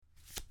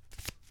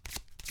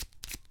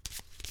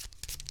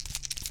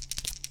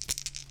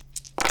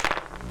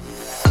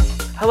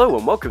Hello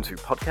and welcome to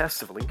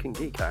Podcast of Lincoln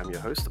Geek. I'm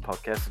your host, the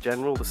podcaster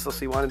general, the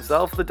sussy one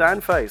himself, the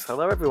Dan Face.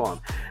 Hello everyone,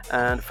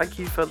 and thank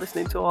you for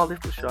listening to our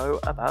little show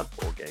about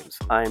board games.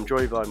 I am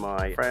joined by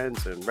my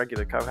friends and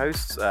regular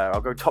co-hosts.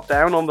 I'll go top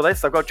down on the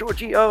list. I've got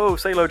Giorgio.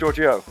 Say hello,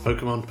 Giorgio.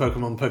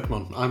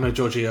 Pokemon. I'm a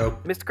Giorgio.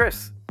 Mr.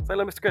 Chris. Say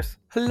hello, Mr. Chris.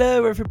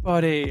 Hello,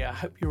 everybody. I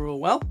hope you're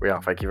all well. We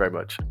are, thank you very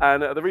much.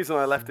 And the reason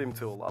I left him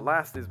till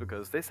last is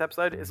because this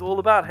episode is all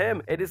about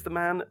him. It is the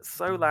man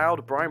so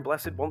loud, Brian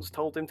Blessed once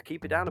told him to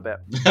keep it down a bit.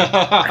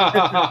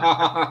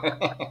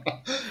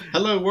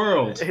 Hello,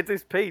 world. It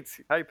is Pete.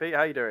 Hey, Pete,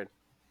 how you doing?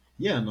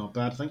 Yeah, not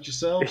bad. Thank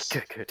yourselves.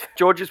 Good.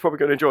 George is probably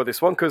going to enjoy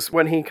this one because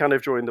when he kind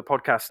of joined the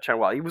podcast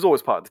channel, well, he was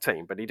always part of the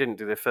team, but he didn't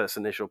do the first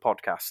initial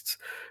podcasts.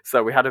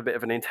 So we had a bit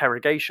of an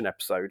interrogation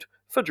episode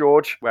for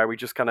George where we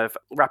just kind of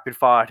rapid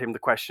fired him the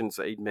questions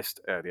that he'd missed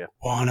earlier.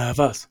 One of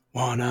us.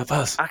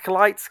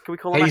 Acolyte, can we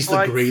call him He's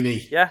Acolyte? the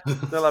greenie. Yeah,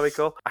 that'll be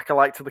cool.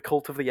 Acolyte to the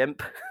cult of the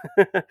imp.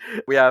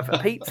 We have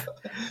Pete,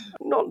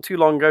 not too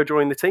long ago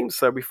joined the team,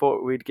 so we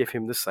thought we'd give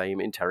him the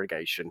same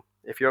interrogation.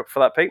 If you're up for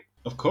that, Pete?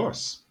 Of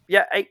course.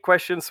 Yeah, 8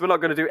 questions. We're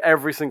not going to do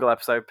every single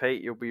episode,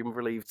 Pete. You'll be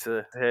relieved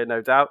to hear,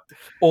 no doubt.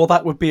 Or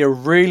that would be a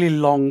really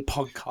long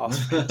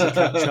podcast to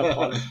catch up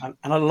on,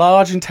 and a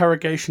large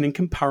interrogation in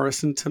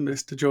comparison to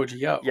Mr.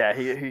 Giorgio. Yeah,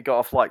 he got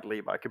off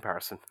lightly by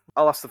comparison.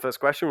 I'll ask the first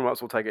question. We might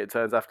as well take it in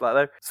turns after that,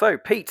 though. So,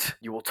 Pete,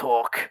 you will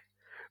talk.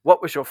 What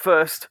was your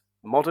first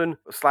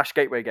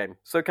modern/gateway game?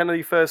 So, kind of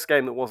the first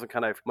game that wasn't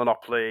kind of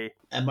Monopoly.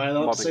 Am I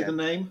allowed to say the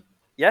name?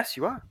 Yes,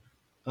 you are.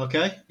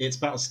 Okay, it's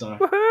Battlestar.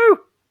 Woohoo!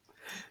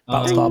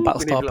 Battlestar.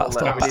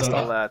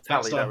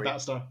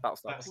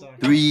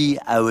 3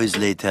 hours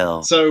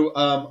later. So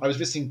I was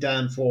visiting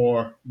Dan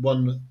for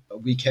one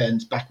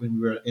weekend back when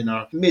we were in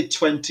our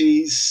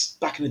mid-20s.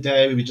 Back in the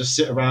day, we would just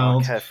sit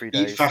around,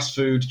 eat fast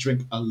food,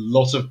 drink a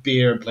lot of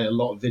beer, and play a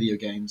lot of video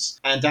games.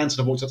 And Dan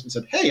sort of walked up to me and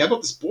said, "Hey, I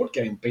got this board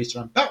game based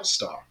around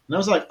Battlestar." And I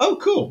was like, "Oh,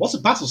 cool. What's a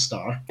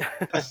Battlestar?"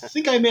 I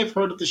think I may have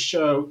heard of the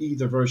show,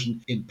 either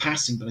version in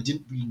passing, but I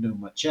didn't really know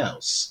much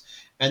else.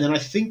 And then I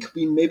think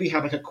we maybe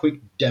had like a quick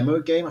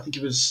demo game. I think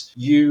it was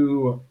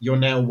you, your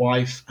now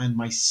wife, and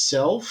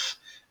myself.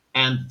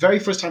 And very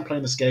first time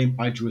playing this game,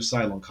 I drew a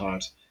Cylon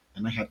card.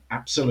 And I had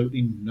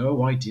absolutely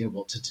no idea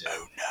what to do.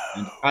 Oh,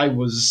 no. And I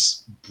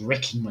was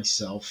bricking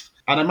myself.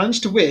 And I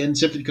managed to win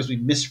simply because we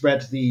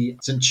misread the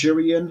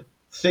Centurion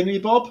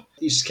thingy-bob.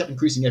 It just kept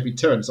increasing every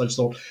turn. So I just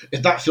thought,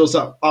 if that fills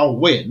up, I'll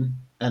win.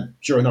 And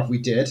sure enough, we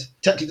did.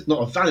 Technically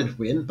not a valid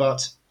win,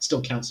 but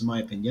still counts in my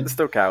opinion. It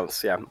still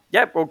counts, yeah.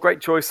 Yeah, well,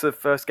 great choice of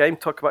first game.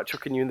 Talk about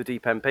chucking you in the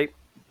deep end, Pete.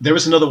 There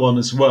is another one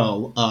as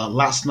well,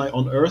 Last Night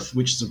on Earth,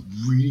 which is a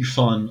really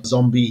fun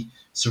zombie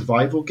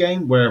survival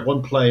game where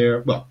one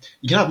player, well,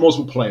 you can have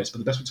multiple players, but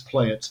the best way to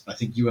play it, I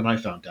think you and I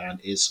found, Dan,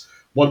 is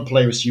one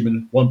player is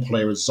human, one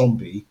player is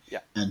zombie,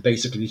 and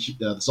basically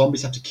the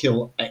zombies have to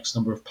kill X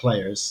number of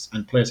players,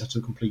 and players have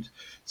to complete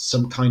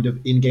some kind of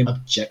in-game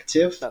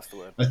objective. That's the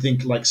word. I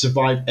think like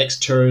survive X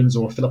turns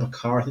or fill up a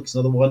car, I think is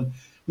another one.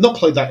 Not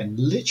played that in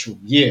literal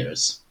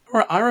years.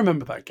 I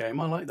remember that game.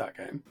 I like that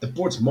game. The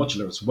board's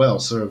modular as well,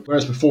 so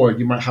whereas before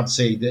you might have,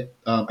 say, that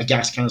a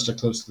gas canister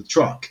close to the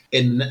truck,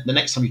 in the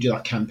next time you do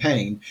that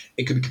campaign,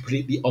 it could be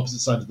completely opposite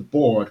side of the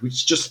board,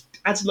 which just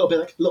adds a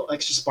little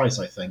extra spice,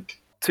 I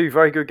think. 2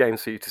 very good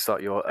games for you to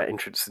start your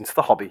entrance into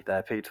the hobby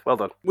there, Pete. Well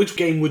done. Which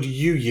game would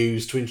you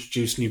use to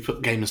introduce new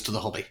gamers to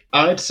the hobby?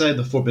 I'd say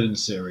the Forbidden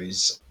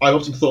series. I've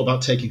often thought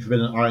about taking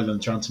Forbidden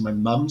Island around to my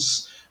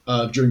mum's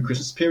during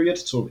Christmas period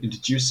to sort of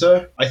introduce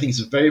her. I think it's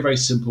a very, very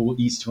simple,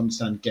 easy to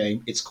understand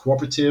game. It's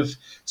cooperative,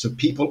 so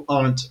people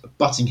aren't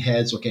butting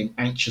heads or getting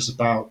anxious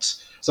about.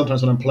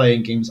 Sometimes when I'm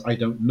playing games I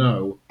don't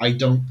know, I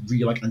don't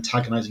really like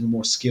antagonizing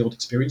more skilled,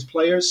 experienced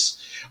players.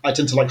 I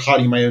tend to like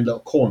hiding in my own little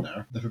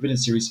corner. The Forbidden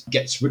series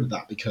gets rid of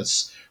that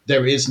because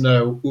there is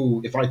no,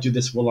 if I do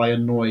this, will I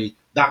annoy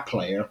that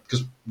player?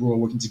 Because we're all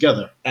working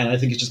together. And I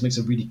think it just makes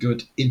a really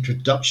good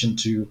introduction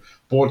to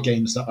board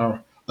games that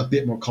are a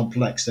bit more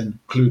complex than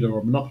Cluedo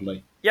or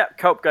Monopoly. Yeah,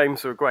 co-op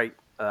games are a great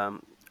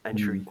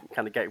entry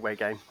kind of gateway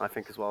game, I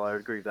think, as well. I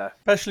would agree with that.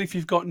 Especially if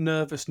you've got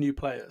nervous new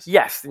players.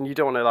 Yes, and you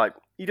don't want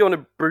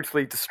to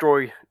brutally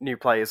destroy new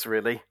players,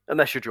 really,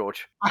 unless you're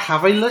George. I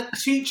have a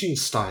teaching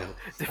style.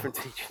 Different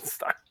teaching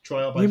style.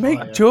 Trial by You fire.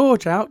 make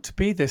George out to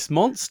be this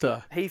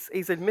monster. He's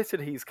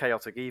admitted he's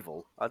chaotic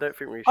evil. I don't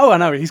think we should... Oh, I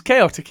know, he's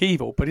chaotic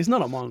evil, but he's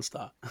not a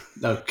monster.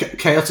 No,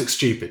 chaotic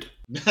stupid.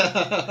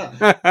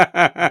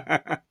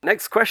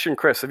 Next question,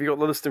 Chris. Have you got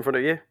the list in front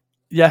of you?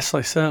 Yes,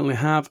 I certainly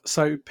have.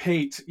 So,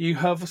 Pete, you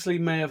obviously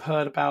may have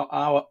heard about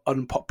our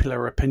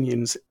unpopular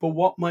opinions, but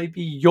what might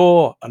be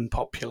your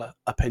unpopular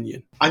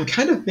opinion? I'm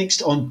kind of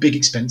mixed on big,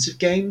 expensive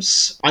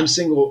games. I'm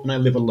single and I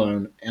live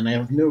alone, and I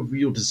have no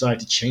real desire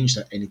to change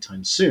that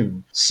anytime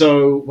soon.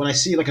 So when I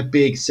see like a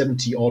big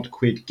 70-odd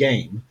quid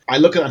game, I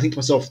look at it and I think to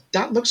myself,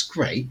 that looks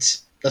great.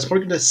 That's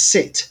probably going to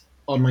sit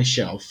on my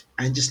shelf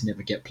and just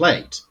never get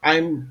played.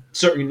 I'm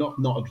certainly not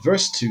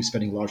adverse to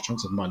spending large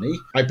chunks of money.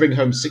 I bring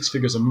home 6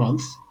 figures a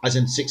month, as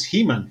in 6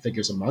 He-Man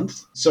figures a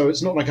month. So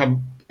it's not like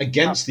I'm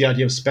against the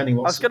idea of spending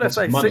lots of money. I was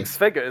going to say 6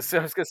 figures. I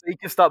was going to say you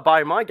can start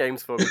buying my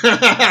games for me.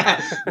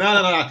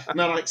 No,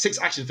 like 6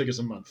 action figures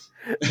a month.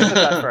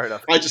 Fair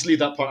enough. I just leave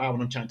that part out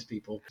when I'm chatting to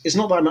people. It's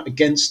not that I'm not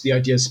against the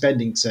idea of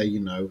spending, say,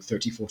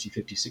 30, 40,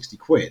 50, 60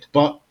 quid.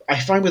 But I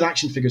find with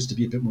action figures to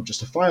be a bit more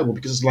justifiable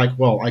because it's like,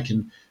 well, I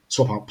can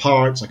swap out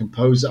parts, I can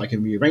pose it, I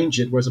can rearrange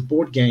it. Whereas a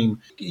board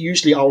game,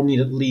 usually I'll need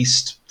at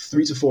least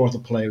 3 to 4 other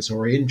players who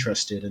are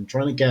interested, and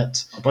trying to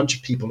get a bunch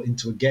of people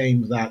into a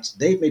game that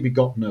they've maybe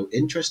got no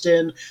interest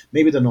in,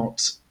 maybe they're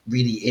not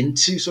really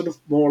into sort of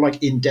more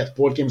like in-depth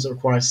board games that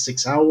require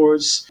 6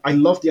 hours. I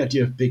love the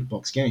idea of big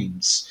box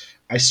games.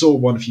 I saw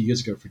one a few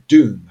years ago for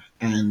Doom,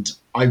 and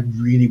I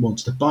really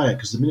wanted to buy it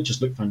because the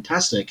miniatures looked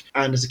fantastic.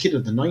 And as a kid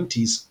of the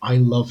 90s, I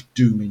loved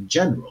Doom in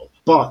general.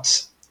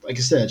 But like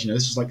I said,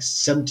 this was like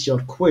 70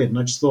 odd quid, and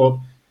I just thought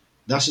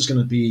that's just going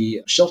to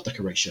be shelf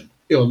decoration.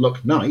 It'll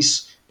look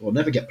nice, but it'll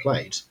never get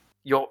played.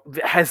 You're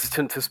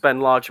hesitant to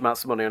spend large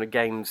amounts of money on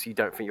games you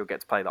don't think you'll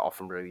get to play that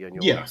often, really, in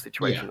your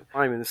situation.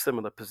 Yeah. I'm in a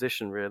similar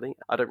position, really.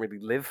 I don't really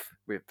live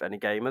with any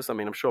gamers. I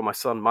mean, I'm sure my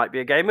son might be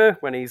a gamer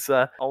when he's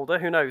older.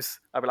 Who knows?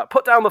 I'd be like,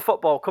 put down the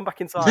football, come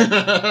back inside.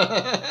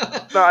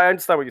 No, I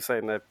understand what you're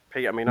saying there,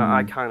 Pete. I mean,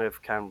 I kind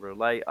of can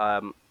relate.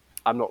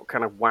 I'm not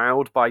kind of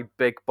wowed by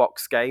big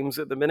box games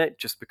at the minute,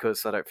 just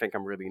because I don't think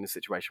I'm really in a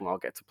situation where I'll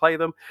get to play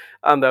them,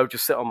 and they'll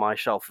just sit on my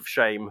shelf of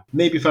shame.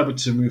 Maybe if I were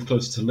to move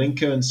closer to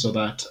Lincoln, so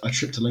that a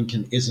trip to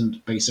Lincoln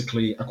isn't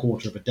basically a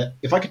quarter of a day.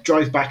 If I could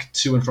drive back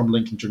to and from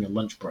Lincoln during a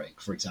lunch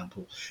break, for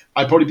example,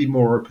 I'd probably be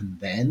more open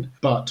then.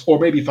 Or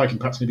maybe if I can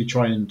perhaps maybe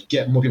try and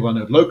get more people I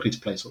know locally to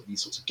play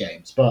these sorts of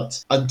games.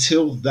 But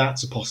until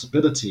that's a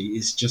possibility,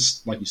 it's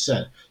just, like you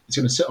said, it's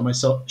going to sit on my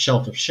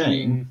shelf of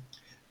shame.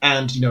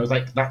 And,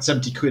 like that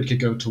 70 quid could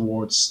go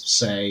towards,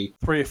 say...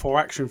 3 or 4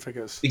 action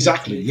figures.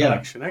 Exactly,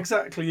 yeah.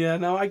 Exactly, yeah.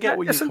 No, I get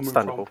what you're coming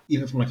from.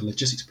 Even from like a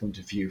logistics point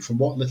of view, from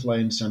what little I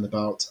understand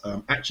about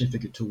action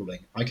figure tooling,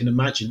 I can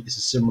imagine it's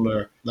a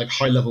similar like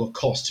high level of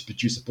cost to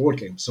produce a board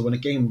game. So when a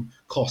game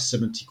costs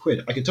 70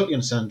 quid, I can totally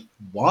understand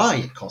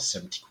why it costs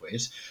 70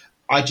 quid.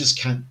 I just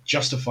can't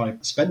justify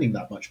spending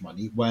that much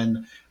money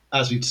when,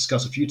 as we've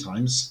discussed a few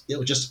times,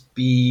 it'll just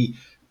be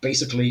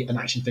basically an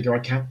action figure I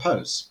can't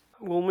pose.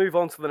 We'll move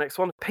on to the next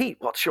one. Pete,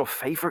 what's your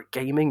favourite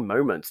gaming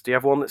moment? Do you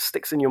have one that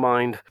sticks in your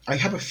mind? I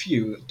have a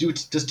few.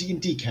 Does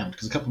D&D count?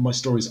 Because a couple of my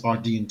stories are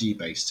D&D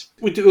based.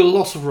 We do a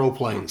lot of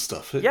role-playing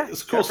stuff. Yeah,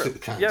 of course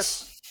it counts.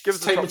 Yes. Give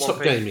us a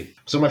top gaming.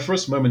 So my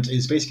first moment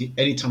is basically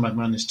any time I've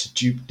managed to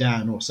dupe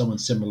Dan or someone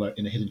similar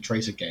in a Hidden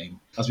Traitor game.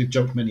 As we've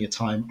joked many a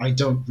time, I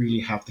don't really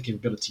have the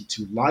capability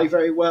to lie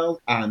very well,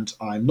 and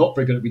I'm not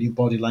very good at reading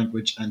body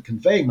language and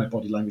conveying my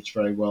body language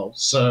very well.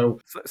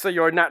 So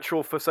you're a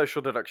natural for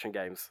social deduction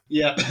games.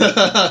 Yeah.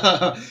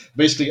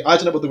 Basically, I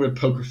don't know what the word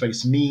poker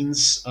face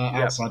means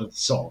outside of the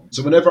song.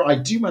 So whenever I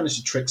do manage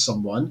to trick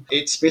someone,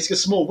 it's basically a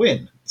small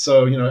win.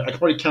 So, I can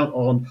probably count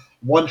on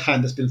one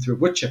hand that's been through a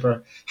wood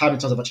chipper how many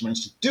times I've actually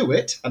managed to do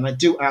it. And I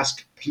do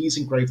ask, please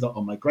engrave that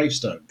on my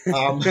gravestone.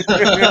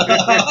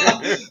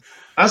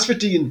 As for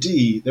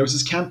D&D, there was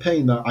this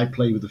campaign that I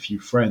played with a few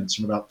friends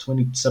from about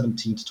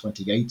 2017 to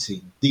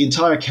 2018. The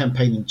entire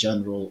campaign in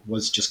general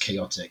was just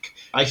chaotic.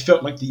 I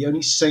felt like the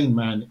only sane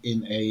man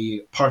in a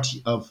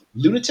party of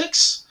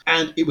lunatics,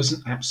 and it was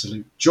an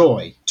absolute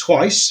joy.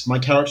 Twice, my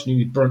character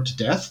nearly burnt to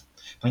death,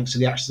 thanks to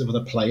the actions of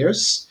other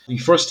players. The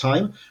first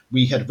time,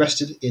 we had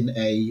rested in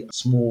a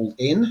small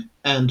inn,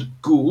 and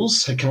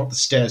ghouls had come up the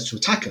stairs to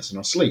attack us in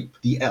our sleep.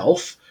 The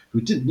elf,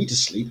 who didn't need to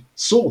sleep,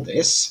 saw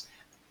this,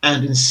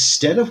 and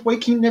instead of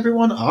waking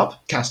everyone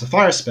up, cast a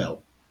fire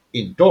spell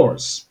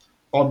indoors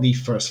on the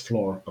first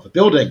floor of a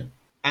building,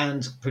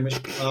 and pretty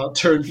much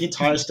turned the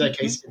entire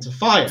staircase into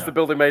fire. It's the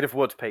building made of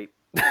wood, Pete.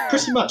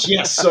 Pretty much,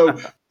 yes. So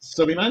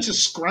we managed to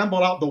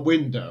scramble out the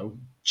window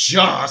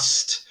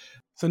just...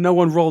 So no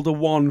one rolled a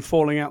 1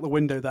 falling out the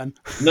window then?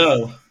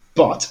 No.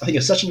 But I think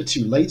a session or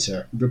two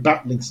later, we were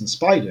battling some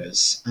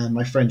spiders, and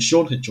my friend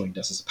Sean had joined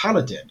us as a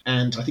paladin.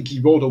 And I think he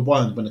rolled a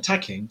 1 when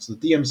attacking, so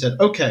the DM said,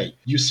 okay,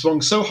 you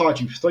swung so hard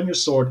you've thrown your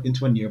sword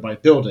into a nearby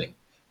building.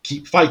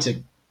 Keep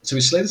fighting. So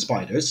we slay the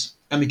spiders,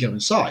 and we go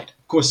inside.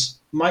 Of course,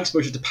 my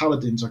exposure to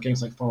paladins are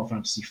games like Final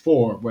Fantasy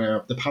IV,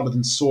 where the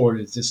paladin's sword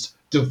is this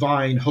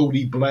divine,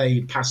 holy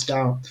blade passed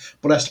down,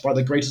 blessed by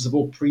the greatest of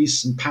all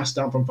priests and passed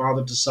down from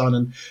father to son,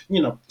 and,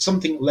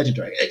 something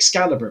legendary.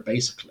 Excalibur,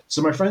 basically.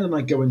 So my friend and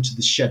I go into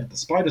the shed that the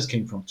spiders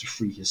came from to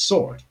free his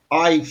sword.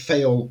 I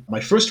fail my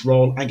first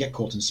roll and get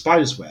caught in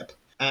spider's web.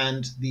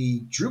 And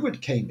the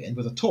druid came in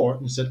with a torch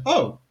and said,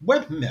 oh,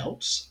 web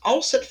melts.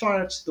 I'll set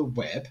fire to the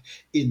web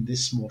in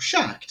this small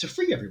shack to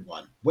free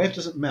everyone. Web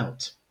doesn't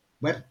melt.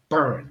 Web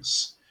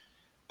burns.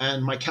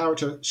 And my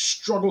character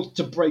struggled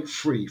to break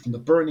free from the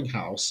burning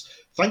house.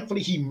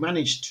 Thankfully, he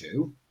managed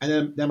to.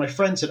 And then my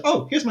friend said,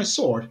 oh, here's my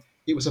sword.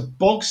 It was a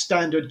bog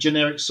standard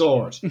generic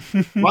sword.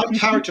 My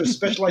character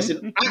specialized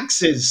in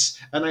axes,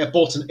 and I had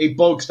bought a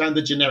bog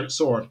standard generic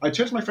sword. I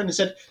turned to my friend and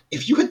said,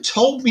 if you had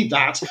told me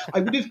that, I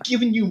would have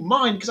given you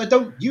mine because I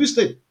don't use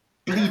the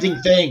bleeding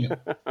thing.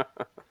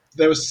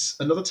 There was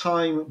another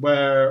time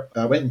where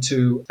I went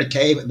into a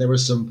cave and there were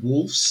some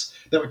wolves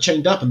that were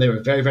chained up and they were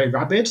very, very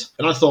rabid.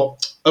 And I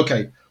thought,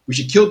 okay, we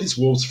should kill these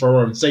wolves for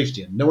our own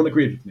safety. And no one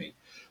agreed with me.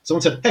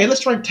 Someone said, hey,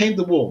 let's try and tame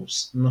the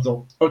wolves. And I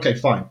thought, okay,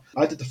 fine.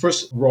 I did the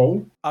first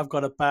roll. I've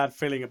got a bad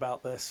feeling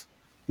about this.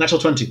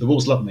 Natural 20. The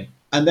wolves love me.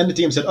 And then the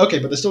DM said, okay,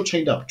 but they're still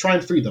chained up. Try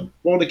and free them.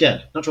 Roll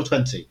again. Natural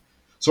 20.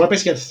 So I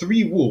basically had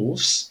 3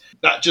 wolves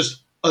that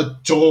just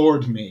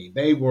adored me.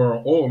 They were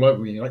all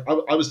over me. Like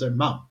I was their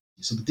mum.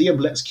 So the DM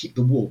let us keep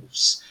the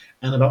wolves.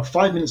 And about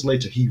 5 minutes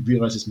later, he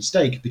realized his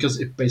mistake because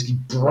it basically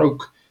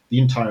broke the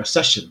entire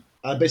session.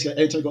 Basically,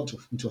 anytime I got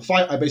into a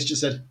fight, I basically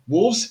just said,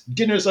 wolves,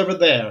 dinner's over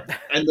there.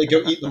 And they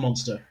go eat the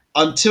monster.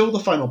 Until the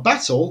final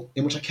battle,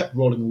 in which I kept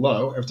rolling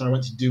low every time I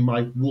went to do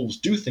my wolves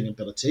do thing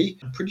ability.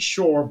 I'm pretty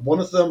sure one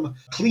of them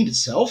cleaned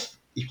itself,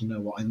 if you know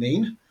what I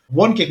mean.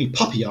 One gave me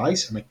puppy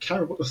eyes, and I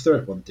can't remember what the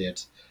third one did.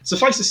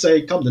 Suffice to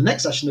say, come the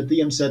next session, the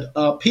DM said,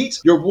 Pete,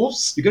 your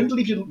wolves, you're going to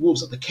leave your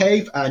wolves at the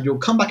cave, and you'll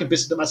come back and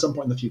visit them at some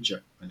point in the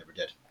future. I never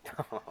did.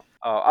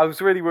 I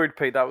was really worried,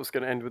 Pete, that was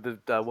going to end with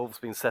the wolves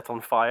being set on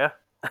fire.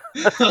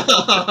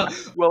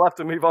 We'll have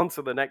to move on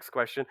to the next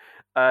question.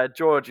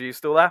 George, are you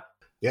still there?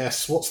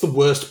 Yes, what's the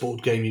worst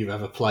board game you've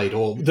ever played,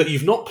 or that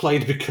you've not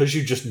played because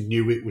you just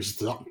knew it was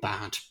that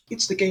bad?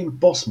 It's the game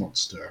Boss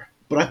Monster.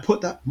 But I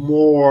put that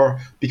more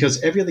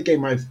because every other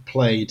game I've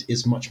played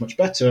is much, much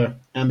better,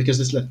 and because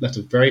this left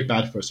a very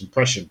bad first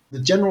impression. The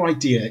general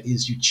idea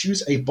is you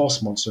choose a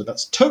boss monster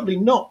that's totally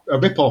not a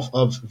rip-off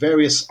of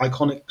various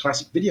iconic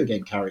classic video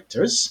game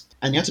characters,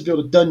 and you have to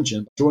build a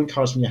dungeon, drawing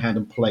cards from your hand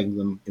and playing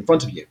them in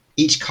front of you.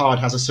 Each card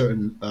has a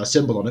certain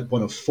symbol on it,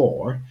 one of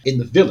 4. In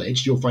the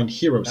village, you'll find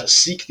heroes that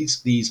seek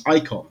these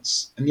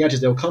icons, and the idea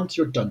is they'll come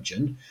to your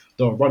dungeon,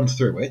 they'll run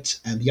through it,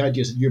 and the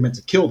idea is that you're meant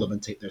to kill them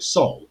and take their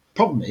soul.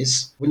 Problem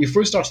is, when you're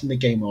first starting the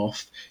game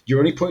off, you're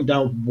only putting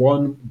down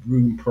 1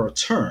 room per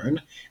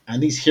turn,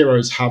 and these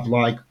heroes have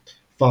like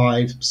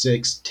 5,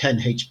 6, 10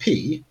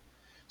 HP.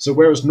 So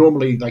whereas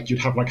normally like you'd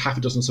have like half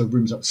a dozen or so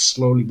rooms that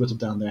slowly whittle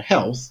down their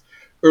health,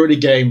 early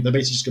game they're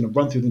basically just going to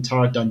run through the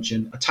entire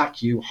dungeon,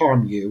 attack you,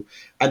 harm you,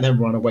 and then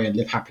run away and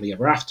live happily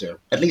ever after.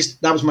 At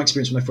least that was my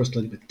experience when I first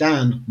played it with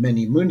Dan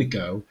many moon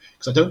ago,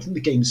 because I don't think the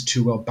game is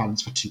too well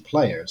balanced for 2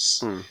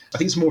 players. I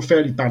think it's more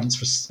fairly balanced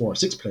for 4 or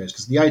 6 players,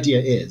 because the idea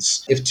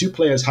is if 2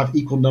 players have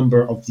equal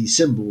number of these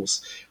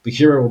symbols, the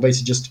hero will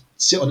basically just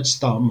sit on its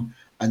thumb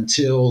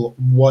until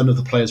one of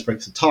the players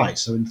breaks a tie.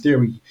 So in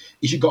theory,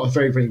 if you've got a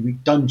very, very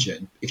weak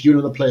dungeon, if you and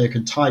another player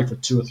can tie for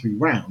 2 or 3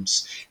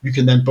 rounds, you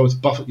can then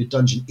both buff up your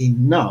dungeon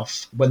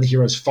enough when the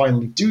heroes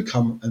finally do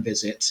come and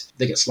visit,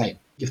 they get slain.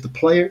 If the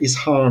player is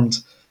harmed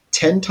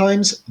 10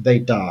 times, they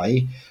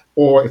die,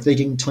 or if they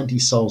gain 20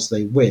 souls,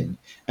 they win.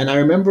 And I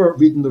remember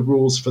reading the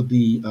rules for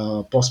the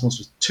Boss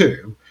Monsters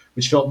 2,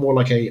 which felt more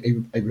like a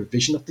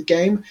revision of the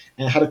game,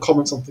 and it had a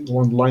comment something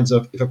along the lines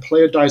of, if a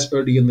player dies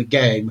early in the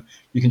game,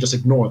 you can just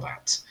ignore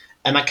that.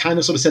 And that kind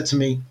of sort of said to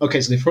me,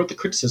 okay, so they've heard the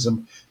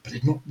criticism, but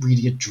they've not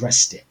really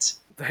addressed it.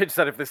 They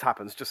said if this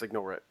happens, just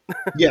ignore it.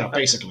 Yeah,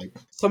 basically.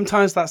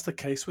 Sometimes that's the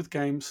case with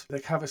games.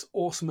 They have this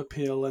awesome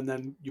appeal, and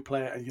then you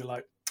play it and you're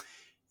like,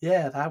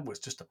 yeah, that was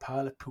just a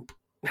pile of poop.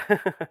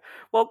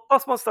 Well,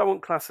 Boss Monster I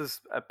won't class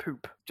as a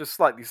poop, just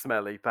slightly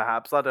smelly,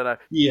 perhaps. I don't know.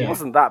 Yeah. It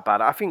wasn't that bad.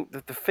 I think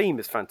the theme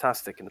is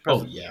fantastic, and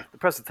the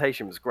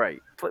presentation was great.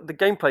 The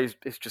gameplay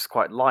is just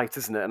quite light,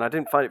 isn't it? And I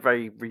didn't find it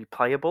very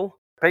replayable.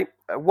 Pete,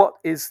 what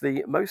is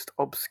the most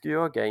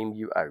obscure game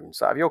you own?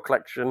 So out of your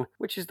collection,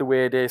 which is the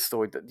weirdest,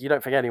 or that you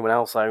don't think anyone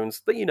else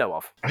owns, that you know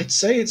of? I'd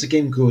say it's a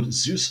game called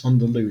Zeus on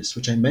the Loose,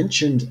 which I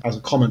mentioned as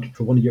a comment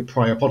for one of your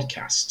prior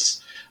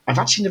podcasts. I've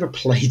actually never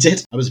played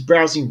it. I was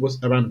browsing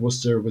around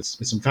Worcester with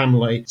some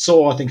family,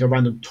 saw, I think, a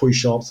random toy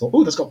shop, thought,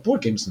 oh, that's got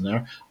board games in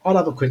there. I'll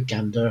have a quick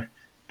gander.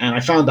 And I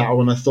found that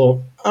one, I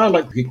thought, I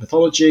like Greek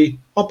mythology,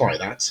 I'll buy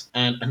that.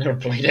 And I never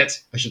played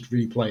it. I should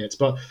really play it.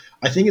 But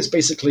I think it's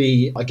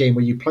basically a game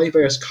where you play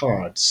various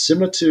cards,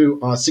 similar to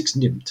Six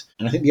Nimmt.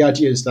 And I think the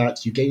idea is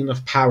that you gain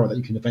enough power that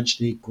you can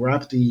eventually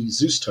grab the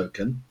Zeus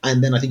token,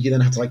 and then I think you then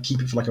have to keep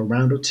it for a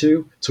round or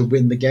 2 to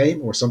win the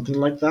game, or something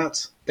like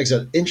that. It's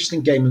an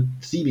interesting game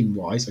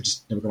theming-wise, I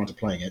just never got around to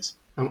playing it.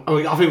 I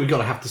think we've got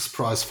to have the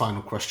surprise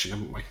final question,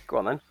 haven't we? Go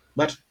on then.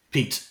 What?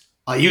 Pete,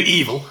 are you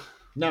evil?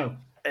 No.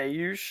 Are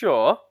you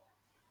sure?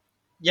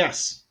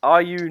 Yes.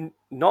 Are you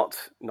not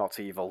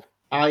evil?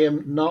 I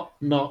am not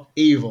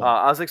evil.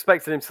 I was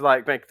expecting him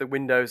to make the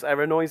Windows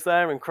error noise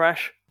there and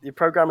crash. Your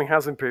programming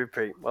has improved,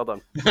 Pete. Well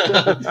done.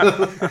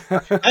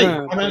 Hey,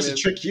 I managed to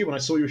trick you when I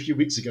saw you a few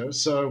weeks ago,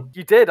 so...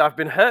 You did. I've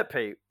been hurt,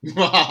 Pete.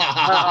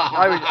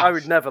 I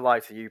would never lie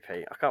to you,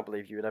 Pete. I can't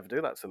believe you would ever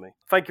do that to me.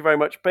 Thank you very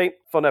much, Pete.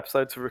 Fun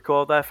episode to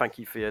record there. Thank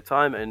you for your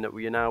time, and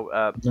we now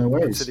No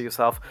worries. consider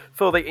yourself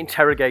fully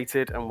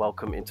interrogated and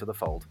welcome into the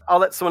fold. I'll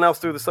let someone else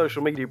do the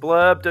social media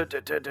blurb.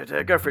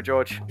 Go for it,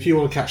 George. If you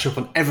want to catch up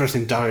on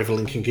everything Diary of a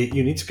Lincoln Geek,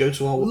 you need to go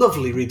to our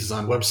lovely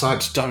redesigned website,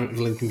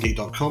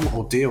 diaryoflincolngeek.com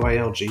or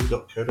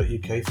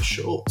doalg.co.uk for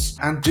shorts.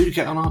 And do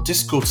get on our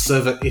Discord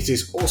server. It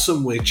is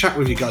awesome. We chat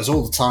with you guys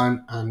all the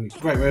time, and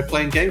great way of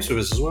playing games with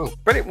us as well.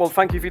 Brilliant. Well,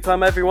 thank you for your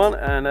time, everyone.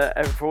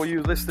 And for all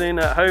you listening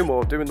at home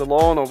or doing the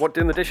lawn or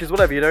doing the dishes,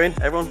 whatever you're doing,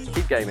 everyone,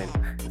 keep gaming.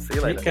 See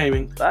you later. Keep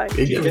gaming. Bye.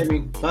 Keep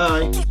gaming.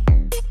 Bye.